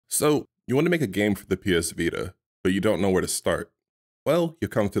So, you want to make a game for the PS Vita, but you don't know where to start? Well, you've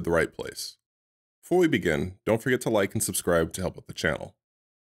come to the right place. Before we begin, don't forget to like and subscribe to help with the channel.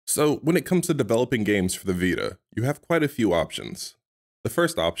 So, when it comes to developing games for the Vita, you have quite a few options. The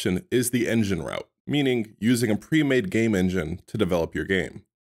first option is the engine route, meaning using a pre-made game engine to develop your game.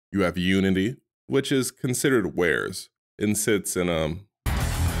 You have Unity, which is considered wares, and sits in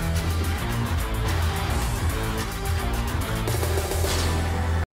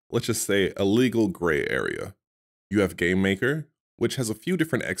let's just say a legal gray area. You have Game Maker, which has a few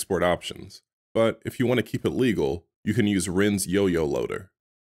different export options, but if you want to keep it legal, you can use Rin's Yo-Yo Loader.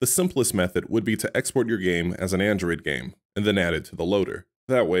 The simplest method would be to export your game as an Android game, and then add it to the loader.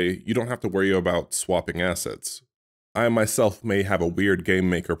 That way, you don't have to worry about swapping assets. I myself may have a weird Game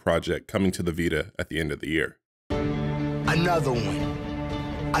Maker project coming to the Vita at the end of the year. Another one.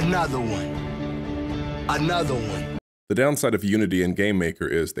 Another one. Another one. The downside of Unity and Game Maker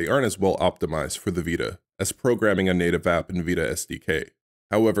is they aren't as well optimized for the Vita as programming a native app in Vita SDK.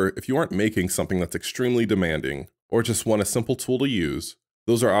 However, if you aren't making something that's extremely demanding, or just want a simple tool to use,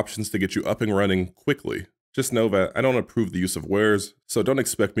 those are options to get you up and running quickly. Just know that I don't approve the use of wares, so don't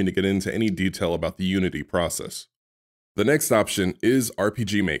expect me to get into any detail about the Unity process. The next option is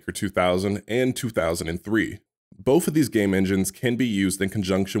RPG Maker 2000 and 2003. Both of these game engines can be used in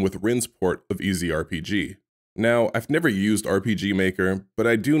conjunction with Rin's port of EasyRPG. Now, I've never used RPG Maker, but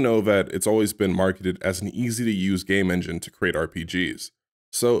I do know that it's always been marketed as an easy-to-use game engine to create RPGs.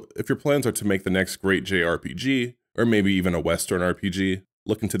 So, if your plans are to make the next great JRPG, or maybe even a Western RPG,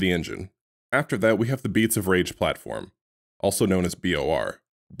 look into the engine. After that, we have the Beats of Rage platform, also known as BOR.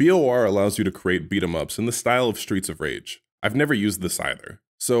 BOR allows you to create beat-em-ups in the style of Streets of Rage. I've never used this either,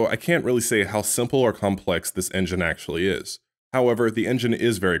 so I can't really say how simple or complex this engine actually is. However, the engine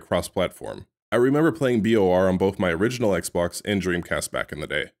is very cross-platform. I remember playing BOR on both my original Xbox and Dreamcast back in the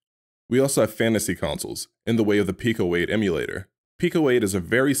day. We also have fantasy consoles, in the way of the Pico 8 emulator. Pico 8 is a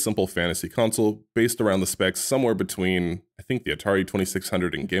very simple fantasy console, based around the specs somewhere between, I think, the Atari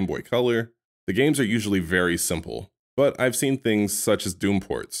 2600 and Game Boy Color. The games are usually very simple, but I've seen things such as Doom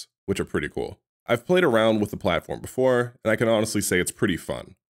ports, which are pretty cool. I've played around with the platform before, and I can honestly say it's pretty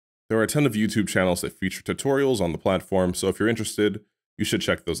fun. There are a ton of YouTube channels that feature tutorials on the platform, so if you're interested, you should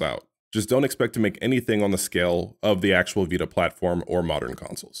check those out. Just don't expect to make anything on the scale of the actual Vita platform or modern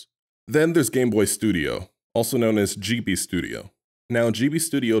consoles. Then there's Game Boy Studio, also known as GB Studio. Now, GB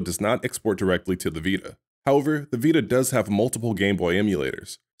Studio does not export directly to the Vita. However, the Vita does have multiple Game Boy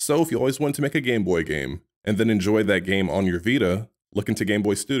emulators, so if you always want to make a Game Boy game, and then enjoy that game on your Vita, look into Game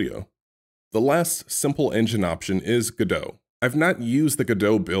Boy Studio. The last simple engine option is Godot. I've not used the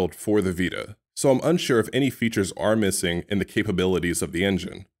Godot build for the Vita, so I'm unsure if any features are missing in the capabilities of the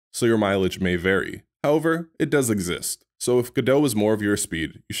engine, so your mileage may vary. However, it does exist, so if Godot is more of your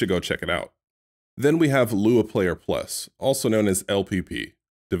speed, you should go check it out. Then we have Lua Player Plus, also known as LPP,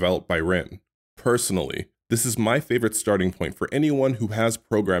 developed by Rin. Personally, this is my favorite starting point for anyone who has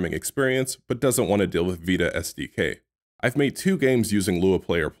programming experience but doesn't want to deal with Vita SDK. I've made 2 games using Lua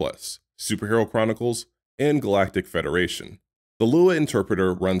Player Plus, Superhero Chronicles and Galactic Federation. The Lua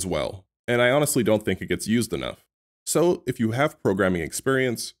interpreter runs well, and I honestly don't think it gets used enough. So if you have programming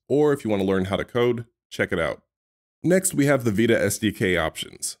experience, or if you want to learn how to code, check it out. Next, we have the Vita SDK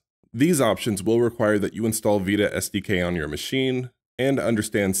options. These options will require that you install Vita SDK on your machine, and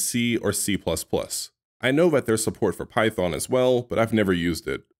understand C or C++. I know that there's support for Python as well, but I've never used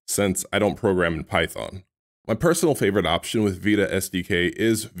it, since I don't program in Python. My personal favorite option with Vita SDK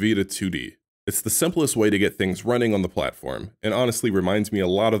is Vita 2D. It's the simplest way to get things running on the platform, and honestly reminds me a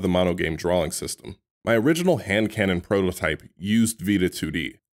lot of the monogame drawing system. My original hand cannon prototype used Vita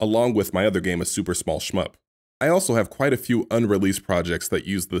 2D, along with my other game, A Super Small Shmup. I also have quite a few unreleased projects that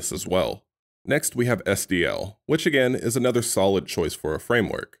use this as well. Next, we have SDL, which again is another solid choice for a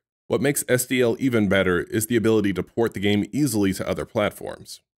framework. What makes SDL even better is the ability to port the game easily to other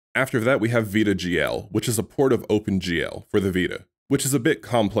platforms. After that, we have Vita GL, which is a port of OpenGL for the Vita, which is a bit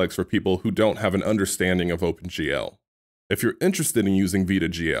complex for people who don't have an understanding of OpenGL. If you're interested in using Vita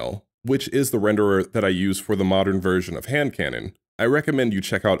GL, which is the renderer that I use for the modern version of hand cannon, I recommend you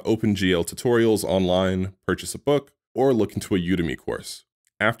check out OpenGL tutorials online, purchase a book, or look into a Udemy course.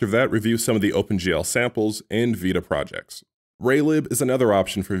 After that, review some of the OpenGL samples and Vita projects. Raylib is another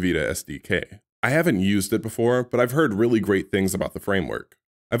option for Vita SDK. I haven't used it before, but I've heard really great things about the framework.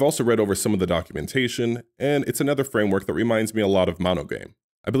 I've also read over some of the documentation, and it's another framework that reminds me a lot of Monogame.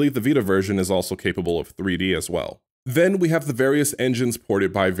 I believe the Vita version is also capable of 3D as well. Then we have the various engines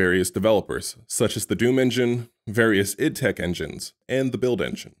ported by various developers, such as the Doom engine, various id Tech engines, and the Build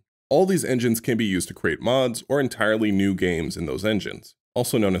engine. All these engines can be used to create mods or entirely new games in those engines.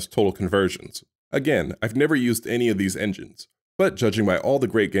 also known as total conversions. Again, I've never used any of these engines, but judging by all the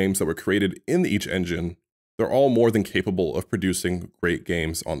great games that were created in each engine, they're all more than capable of producing great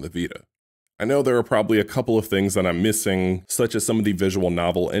games on the Vita. I know there are probably a couple of things that I'm missing, such as some of the visual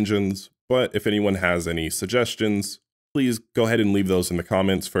novel engines, but if anyone has any suggestions, please go ahead and leave those in the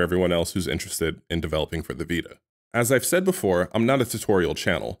comments for everyone else who's interested in developing for the Vita. As I've said before, I'm not a tutorial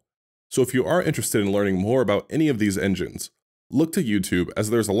channel, so if you are interested in learning more about any of these engines, look to YouTube as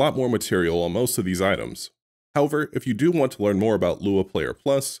there's a lot more material on most of these items. However, if you do want to learn more about Lua Player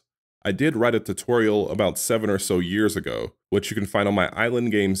Plus, I did write a tutorial about 7 or so years ago, which you can find on my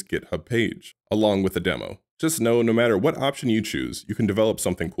Island Games GitHub page, along with a demo. Just know no matter what option you choose, you can develop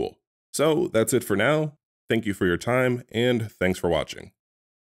something cool. So that's it for now. Thank you for your time, and thanks for watching.